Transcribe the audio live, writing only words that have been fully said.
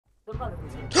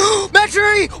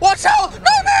Metri! Watch out!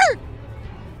 Nightmare!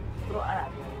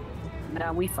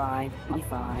 No, we fine. We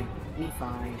fine. We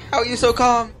fine. How are you so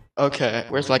calm? Okay,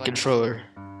 where's my controller?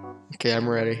 Okay, I'm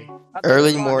ready. Up to the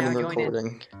Early spot morning now, join in.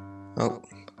 recording. Oh,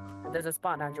 There's a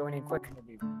spot now, join in quick.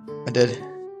 I did.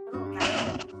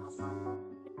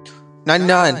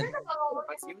 99.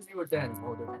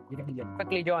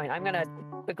 Quickly join. I'm gonna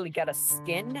quickly get a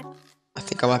skin. I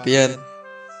think I might be in. I'm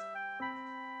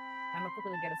gonna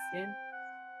quickly get a skin.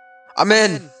 I'm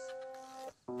in.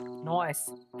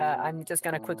 Nice. I'm just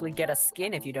gonna quickly get a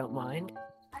skin if you don't mind.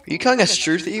 Are you killing a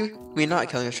Struthie? We're not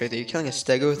killing a Struthie. Are you killing a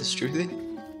Stego with a Struthie?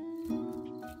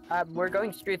 We're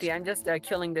going Struthie. I'm just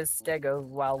killing this Stego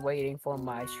while waiting for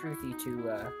my Struthie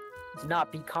to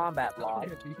not be combat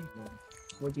logged.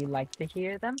 Would you like to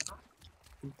hear them?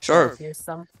 Sure. Here's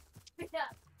some.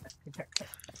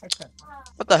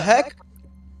 What the heck?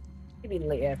 Maybe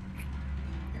later.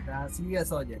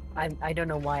 I don't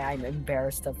know why I'm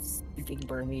embarrassed of speaking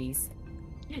Burmese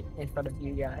in front of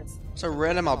you guys. It's a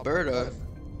random Alberta.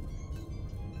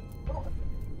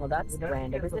 Well, that's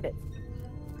random, isn't it?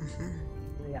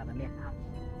 Yeah, let me.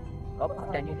 Oh,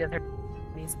 then you just heard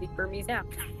me speak Burmese now.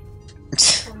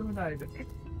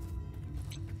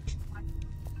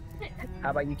 How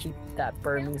about you keep that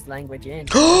Burmese language in?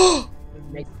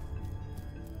 Make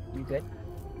you good?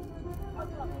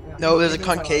 No, there's a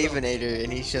concavinator,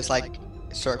 and he's just like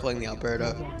circling the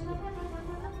Alberta.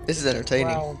 This is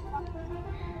entertaining. Well,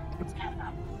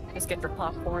 just get your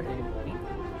popcorn and eat.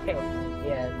 Okay,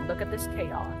 yeah, look at this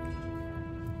chaos.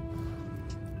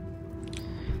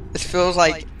 This feels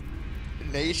like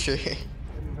nature.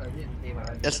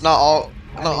 It's not all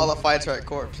the fights are at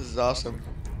Corpse. This is awesome.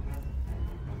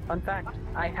 Fun fact,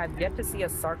 I have yet to see a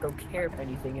Sarco care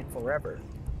anything in forever.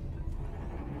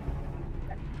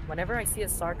 Whenever I see a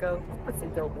Sarco,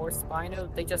 Placido, or Spino,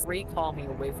 they just recall me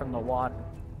away from the water.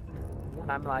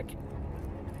 And I'm like,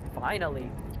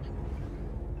 finally.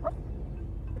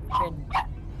 Been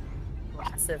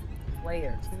massive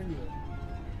player.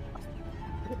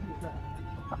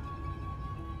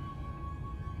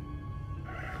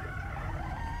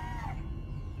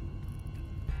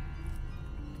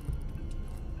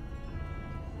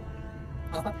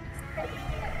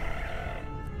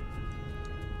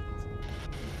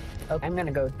 Okay, I'm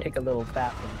gonna go take a little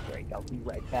bathroom break. I'll be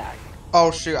right back. Oh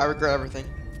shoot! I regret everything.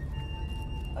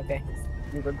 Okay,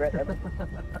 you regret everything.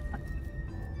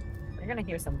 You're gonna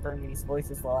hear some Burmese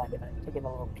voices while I'm taking a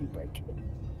little pee break.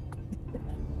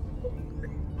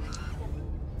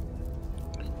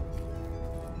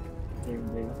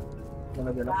 Oh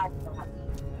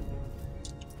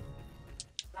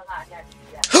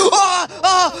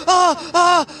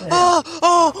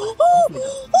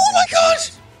my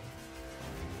gosh!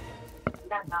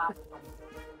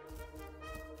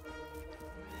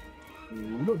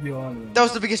 That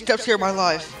was the biggest jump scare of my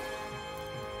life.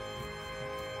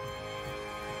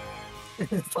 I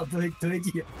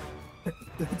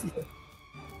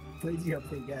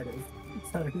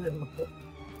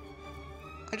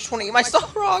just want to eat my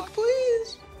salt rock,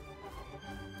 please.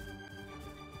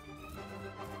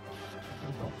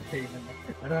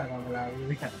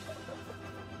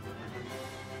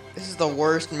 This is the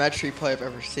worst Metri play I've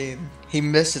ever seen. He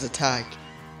missed his attack.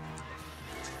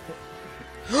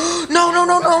 No, no,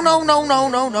 no, no, no, no, no,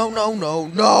 no, no, no, no,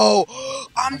 no!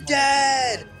 I'm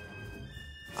dead!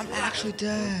 I'm actually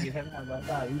dead.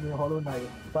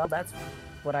 Well, that's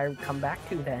what I come back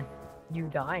to then. You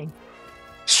dying.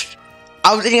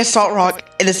 I was eating a salt rock,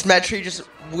 and this Metri just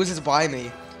whizzes by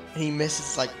me. And he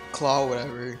misses, like, claw or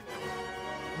whatever.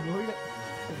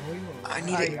 I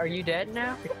need it. Are you dead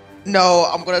now? No,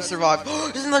 I'm gonna survive.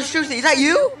 This is another Struthie. Is that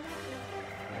you?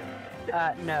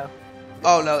 No.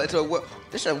 Oh no, it's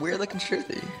this is a weird looking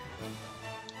Struthie.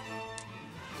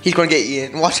 He's gonna get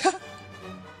eaten. Watch out.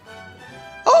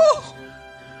 Oh!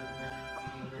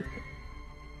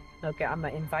 Okay, I'm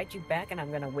gonna invite you back, and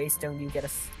I'm gonna waystone you get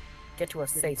to a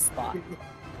safe spot.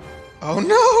 Oh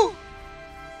no!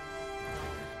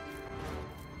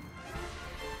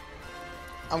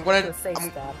 I'm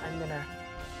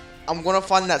gonna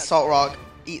find that salt rock,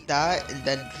 eat that, and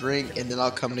then drink, and then I'll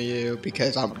come to you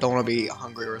because I don't want to be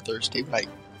hungry or thirsty when I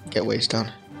get wasted.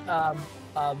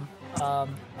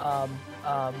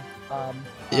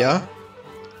 Yeah?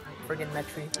 Friggin'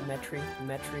 Metri,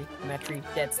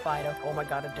 dead Spino, oh my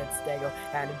god, a dead Stego,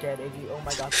 and a dead AG, oh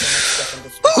my god, so much stuff in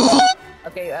this.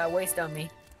 Okay, waste on me.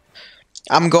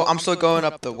 I'm still going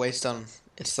up the waystone.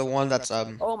 It's the one that's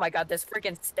Oh my god, this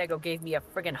friggin' Stego gave me a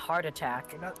friggin' heart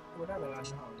attack.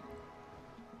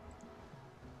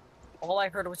 All I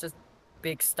heard was just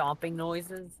big stomping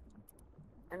noises.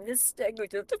 And this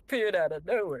stego just appeared out of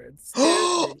nowhere and scared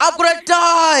me. I'm gonna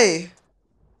die!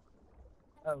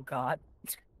 Oh god.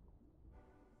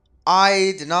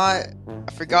 I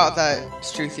forgot that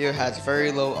Struthio has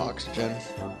very low oxygen.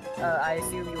 I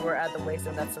assume you were at the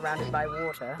wasteland that's surrounded by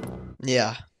water.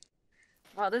 Yeah.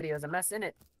 Oh, this video is a mess, isn't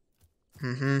it?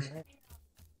 Mm-hmm.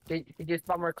 Did you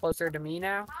spawn more closer to me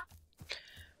now?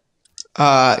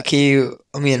 Let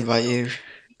me invite you.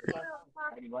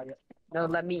 No,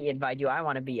 let me invite you. I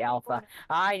want to be alpha.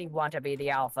 I want to be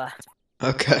the alpha.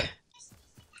 Okay.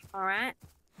 Alright.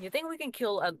 You think we can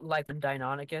kill, like, the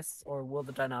Deinonychus, or will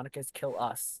the Deinonychus kill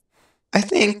us? I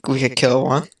think we could kill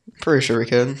one. Pretty sure we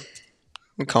could.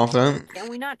 I'm confident. Can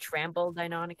we not trample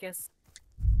Deinonychus?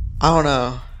 I don't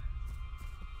know.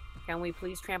 Can we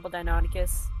please trample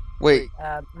Deinonychus? Wait.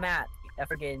 Matt,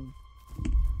 friggin',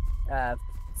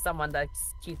 someone that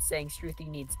keeps saying Struthi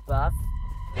needs buff.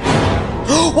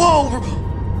 Whoa!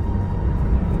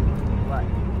 What?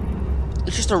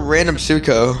 It's just a random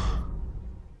Suko.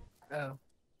 Oh.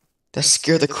 That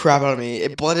scared the crap out of me.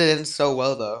 It blended in so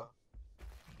well, though.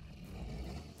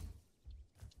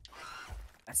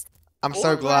 I'm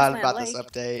so glad about this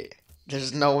update.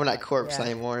 There's no one at Corpse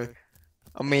anymore.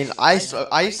 I mean, I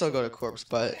still go to Corpse,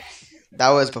 but that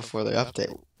was before the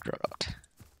update dropped.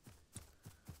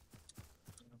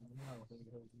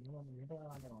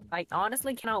 I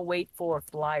honestly cannot wait for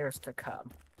flyers to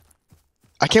come.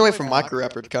 I can't wait for Micro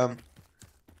Rapper to come.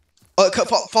 Oh,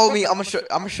 follow me. I'm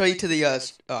gonna show you to the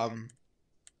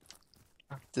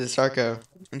Sarko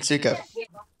and Suko.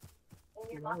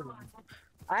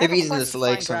 Maybe he's in this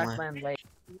lake somewhere.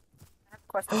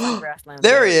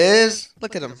 There he is.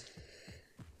 Look at him.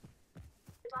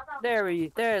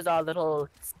 There's our little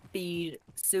speed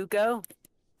Suko.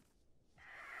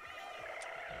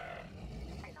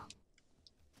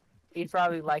 He's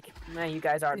probably like, man, you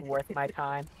guys aren't worth my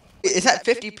time. Is that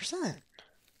 50%?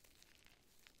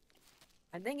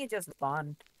 I think it just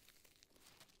spawned.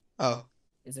 Oh.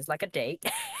 Is this like a date?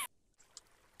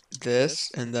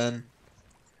 This, and then...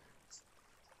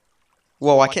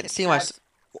 Whoa, I can't see myself.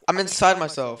 I'm inside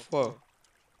myself. Whoa.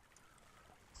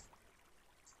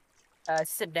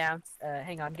 Sit down.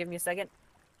 Hang on, give me a second.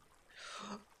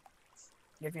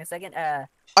 Give me a second. I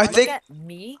think... Look at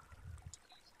me.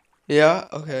 Yeah,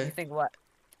 okay. You think what?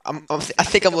 I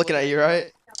think I'm looking at you,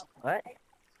 right? What?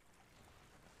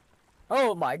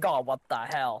 Oh my god, what the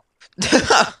hell?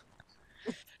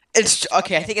 It's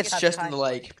okay, I think it's just in the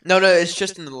lake. No, it's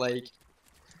just in the lake.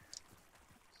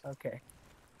 Okay.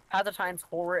 How the Times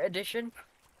Horror Edition?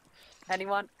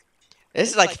 Anyone?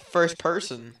 This is like first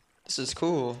person. This is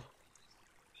cool.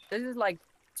 This is like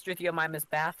Struthiomimus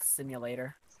Bath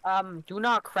Simulator. Do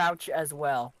not crouch as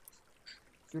well.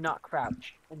 Do not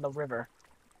crouch in the river.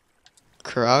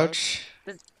 Crouch?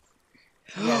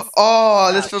 Yes.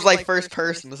 Oh, this feels like first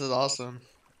person. This is awesome.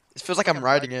 It feels like I'm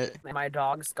riding it. My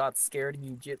dogs got scared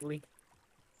immediately.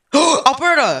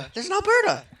 Alberta! There's an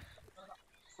Alberta!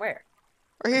 Where?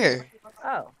 Right here.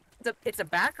 Oh. It's a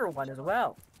backer one as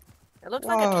well. It looks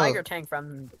like a tiger tank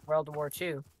from World War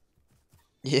II.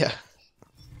 Yeah.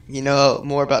 You know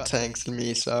more about tanks than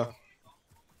me, so...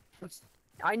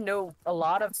 I know a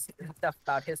lot of stuff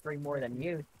about history more than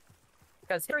you.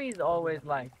 Because history's always,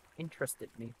 like, interested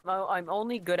me. I'm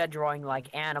only good at drawing,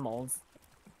 like, animals.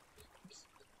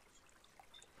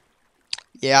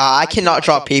 Yeah, I cannot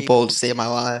draw people to save my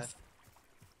life.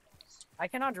 I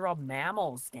cannot draw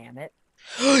mammals, damn it.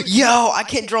 Yo, I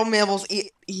can't draw mammals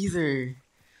either.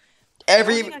 The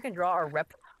only thing I can draw are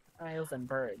reptiles and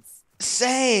birds.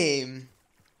 Same.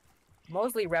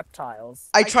 Mostly reptiles.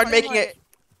 I tried making it...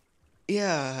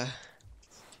 Yeah.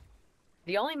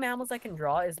 The only mammals I can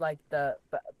draw is like the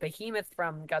behemoth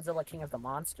from Godzilla King of the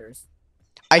Monsters.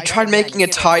 I tried making a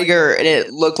tiger and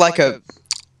it looked like a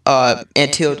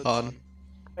Antildon.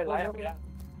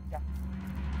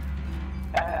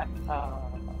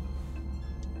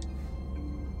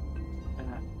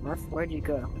 Murph, where'd you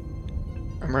go?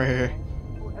 I'm right here.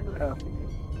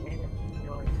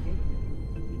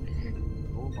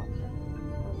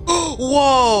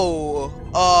 Whoa!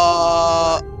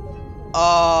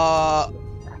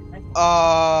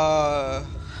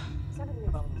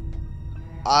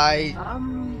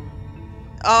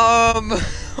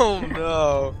 Oh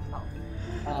no.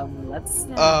 Let's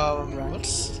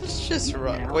just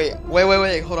run. Wait,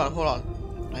 hold on.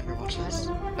 I never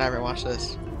watched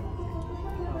this.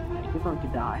 You're going to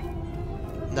die.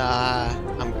 Nah,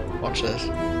 watch this.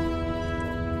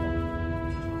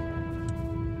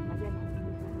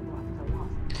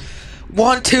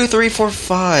 One, two, three, four,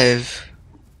 five.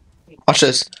 Watch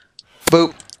this.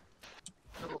 Boop.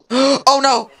 Oh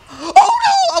no! Oh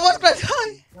no! I was gonna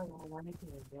die!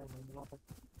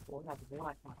 I'm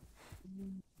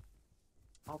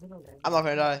not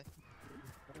gonna die.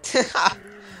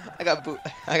 I got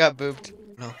booped.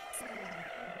 No.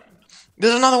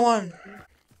 There's another one.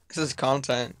 This is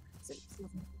content.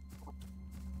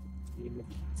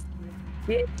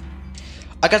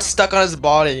 I got stuck on his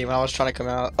body when I was trying to come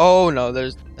out. Oh no,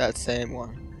 there's that same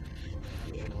one.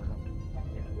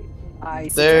 I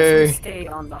suggest There. we stay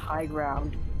on the high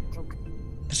ground.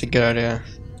 That's a good idea.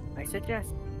 I suggest.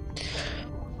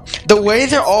 The way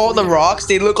they're all on the rocks,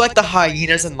 they look like the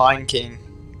hyenas in Lion King.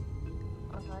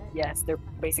 Yes, they're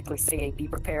basically saying, "Be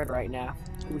prepared right now."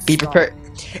 Be prepared.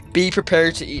 Be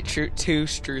prepared to eat two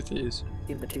Struthies.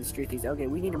 The two Struthies. Okay,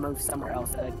 we need to move somewhere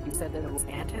else. You said that it was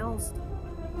anthills?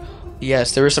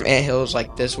 Yes, there were some anthills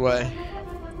like this way.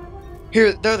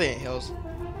 Here, they're the anthills.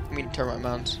 I mean, termite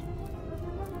mounds.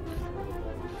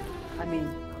 I mean,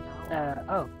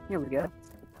 oh, here we go.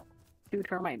 2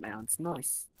 termite mounds.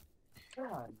 Nice.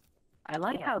 I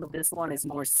like how this one is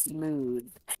more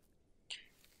smooth.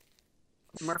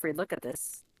 Murphy, look at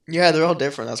this. Yeah, they're all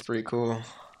different. That's pretty cool.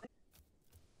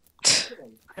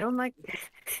 I don't like.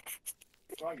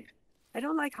 I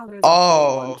don't like how there's a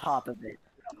hole on top of it.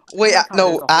 Wait,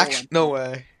 no, actually, no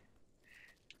way.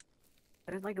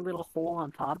 There's like a little hole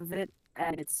on top of it,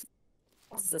 and it's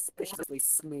suspiciously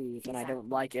smooth, and I don't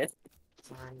like it.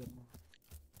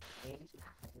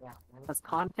 That's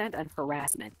content and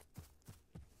harassment.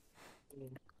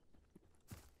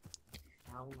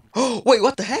 Oh, wait,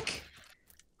 what the heck?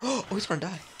 Oh, he's gonna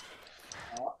die.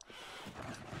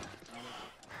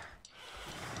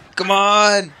 Come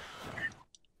on!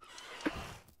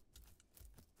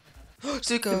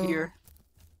 Suko! Here.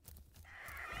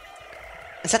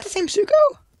 Is that the same Suko?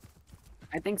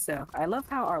 I think so. I love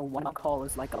how our one call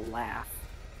is like a laugh.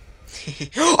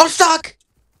 I'm stuck!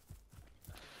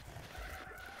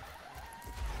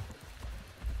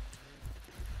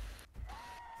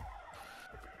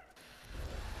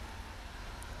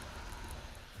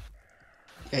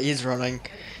 Yeah, he's running.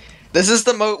 This is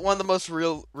the one of the most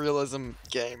realism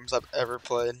games I've ever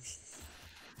played.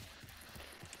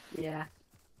 Yeah.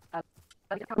 I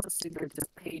like how the super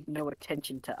just paid no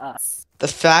attention to us. The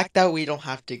fact that we don't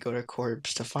have to go to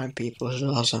Corpse to find people is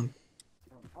awesome.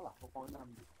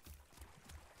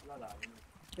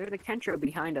 There's a Kentro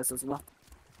behind us as well.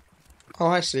 Oh,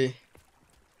 I see.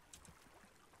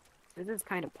 This is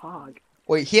kind of pog.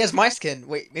 Wait, he has my skin.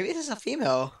 Wait, maybe this is a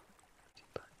female.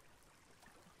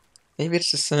 Maybe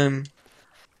it's the same,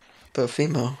 but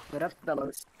female. What up, fellow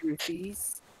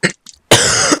Struthies?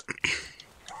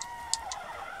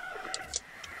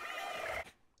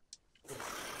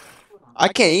 I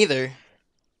can't either.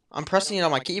 I'm pressing it on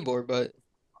my keyboard, but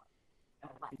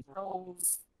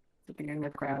Sitting in the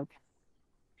crowd.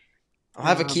 I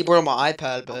have a keyboard on my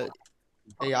iPad, but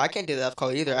yeah, I can't do the F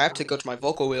call either. I have to go to my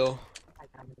vocal wheel.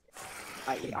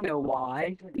 I know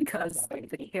why. Because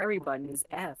the carry button is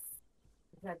F.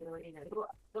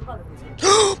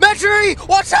 Metry!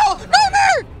 Watch out!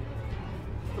 Nightmare!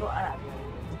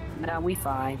 No, we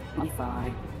fine. We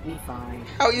fine. We fine.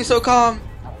 How are you so calm?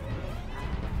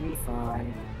 We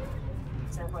fine.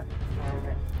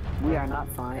 We are not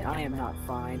fine. I am not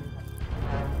fine.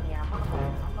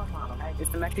 Is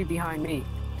the Metry behind me?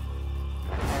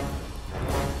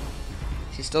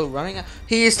 He's still running.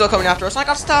 He is still coming after us. I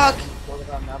got stuck.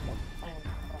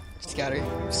 Scatter.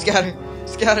 Scatter.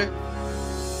 Scatter.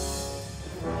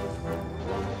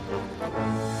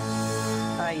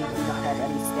 I do not have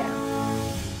any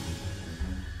stamina.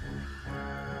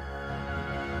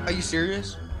 Are you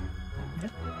serious?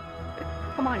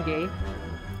 Come on, Gabe.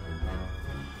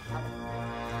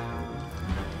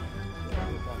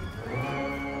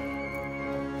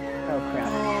 Oh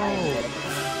crap.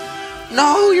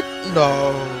 No, you're no.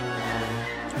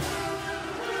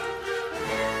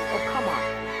 Oh come on.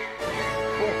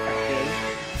 Oh crap, Gabe.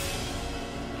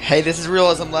 Hey, this is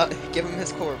realism. Give him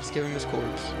his corpse. Give him his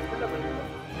corpse.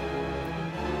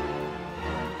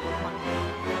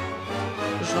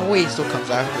 There's no way he still comes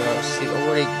after us. He's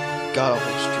already got a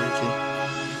whole Struthy.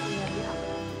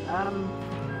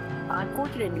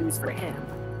 Unfortunate news for him.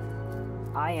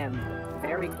 I am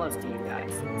very close to you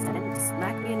guys.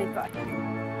 Smack me an invite.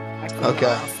 Actually, Okay.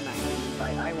 I'll smack me an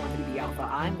invite. I want to be the alpha.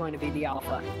 I'm going to be the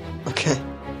alpha. Okay.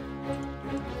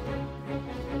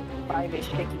 By the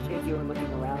shaky you are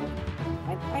looking around.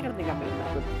 I don't think I'm going to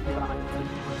mess with behind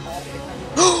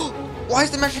you. Why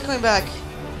is the Metry coming back?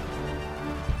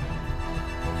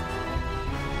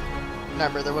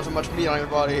 Remember, there wasn't much meat on your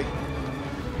body.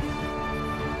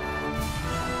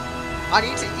 I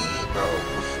need to eat, bro.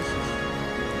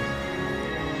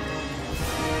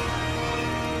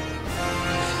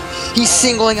 He's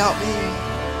singling out me.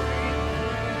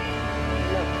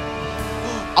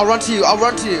 I'll run to you. I'll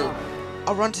run to you.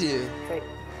 I'll run to you.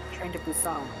 Train to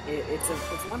Busan. It's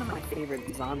one of my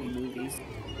favorite zombie movies.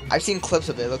 I've seen clips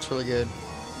of it. It looks really good.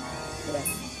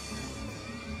 Yes.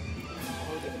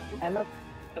 I love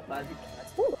the buzzy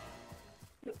cats.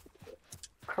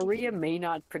 Korea may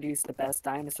not produce the best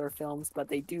dinosaur films, but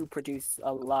they do produce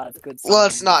a lot of good zombie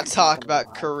Let's not movies, not talk gonna about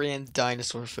lie. Korean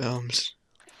dinosaur films.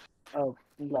 Oh,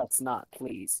 let's not,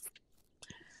 please.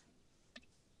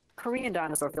 Korean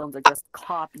dinosaur films are just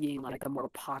copying like the more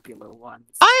popular ones.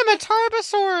 I am a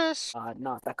Tarbosaurus.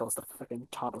 Not that goes the freaking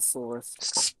Tarbosaurus.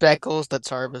 Speckles the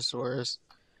Tarbosaurus.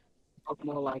 Look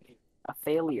more like a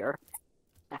failure.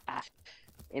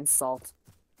 Insult.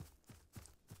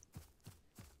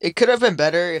 It could have been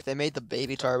better if they made the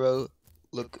baby Tarbo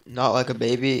look not like a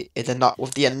baby, and then not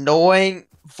with the annoying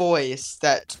voice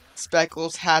that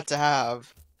Speckles had to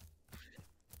have.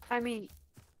 I mean,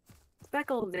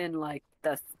 Speckles in like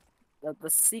the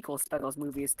sequel Speckles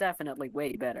movie is definitely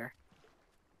way better.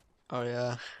 Oh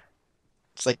yeah,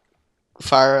 it's like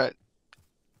fire.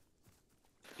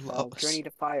 Journey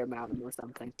to Fire Mountain or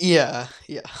something. Yeah,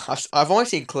 yeah. I've only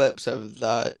seen clips of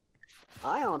that.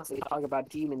 I honestly talk about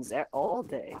demons all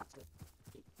day.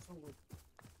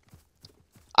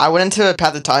 I went into a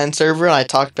Path of Titan server and I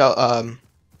talked about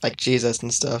like Jesus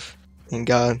and stuff and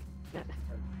God.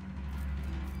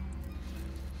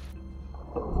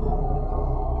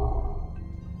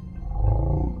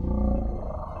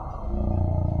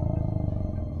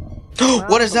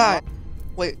 What is that?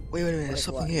 Wait a minute. There's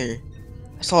something here.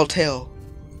 I saw a tail.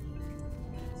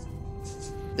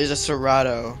 There's a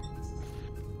Serrato.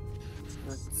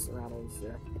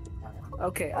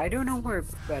 Okay, I don't know where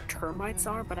termites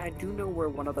are, but I do know where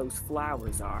one of those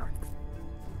flowers are.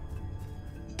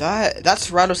 That's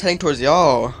Serrato's heading towards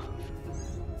y'all.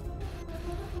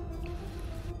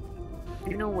 Do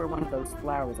you know where one of those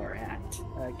flowers are at?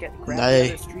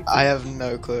 I have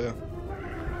no clue.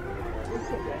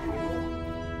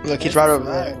 Look, he's right over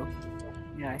there.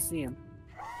 Yeah, I see him.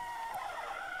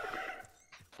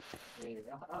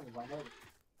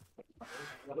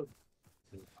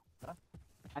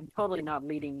 I'm totally not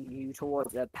leading you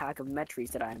towards a pack of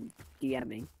metries that I'm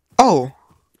DMing. Oh.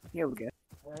 Here we go.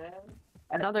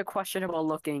 Another questionable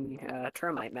looking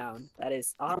termite mound that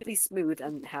is oddly smooth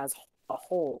and has a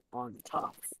hole on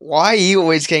top. Why are you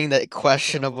always getting that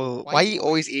questionable? Why are you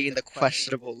always eating the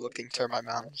questionable looking termite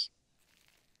mounds?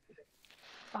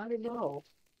 I don't know.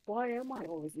 Why am I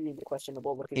always eating the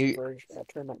questionable looking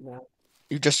termite mound?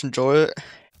 You just enjoy it?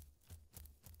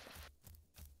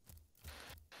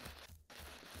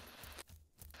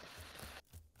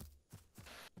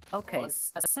 Okay,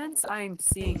 since I'm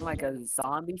seeing like a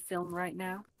zombie film right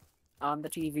now on the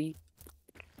TV,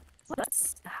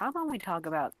 how about we talk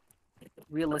about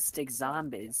realistic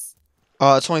zombies?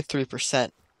 It's only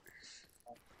 3%.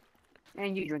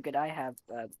 And you drink it, I have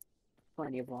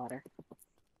plenty of water.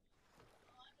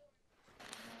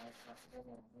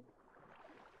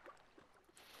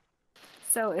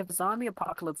 So if zombie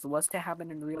apocalypse was to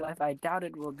happen in real life, I doubt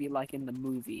it will be like in the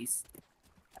movies.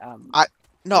 I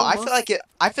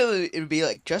feel it would be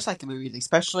like just like the movies,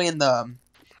 especially in the.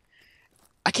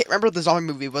 I can't remember the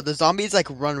zombie movie, but the zombies like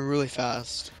run really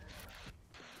fast.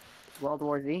 World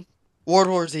War Z. World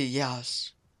War Z,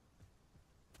 yes.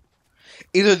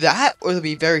 Either that or they'll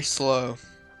be very slow.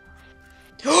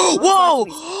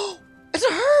 Whoa! It's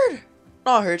a herd.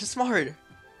 Not a herd, it's a small herd.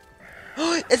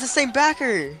 It's the same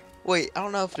backer. Wait, I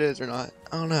don't know if it is or not.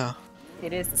 I don't know.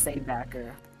 It is the same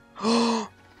backer.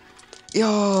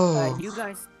 Yo. You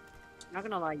guys, not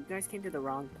gonna lie, you guys came to the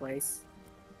wrong place.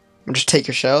 I'm just take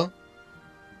your shell.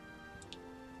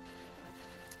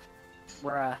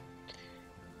 Bruh.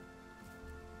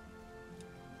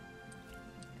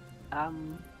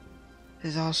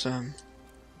 It's awesome.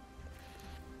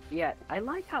 Yeah, I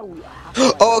like how.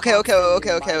 Oh, okay. I'll drop it.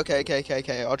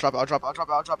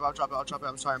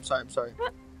 I'm sorry.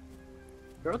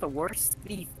 You're the worst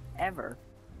thief ever.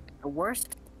 The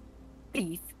worst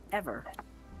thief ever.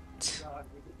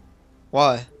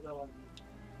 Why?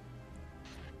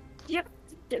 Yep,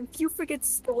 you freaking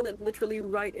stole it literally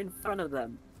right in front of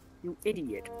them. You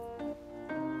idiot.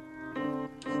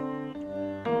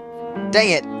 Dang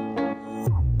it.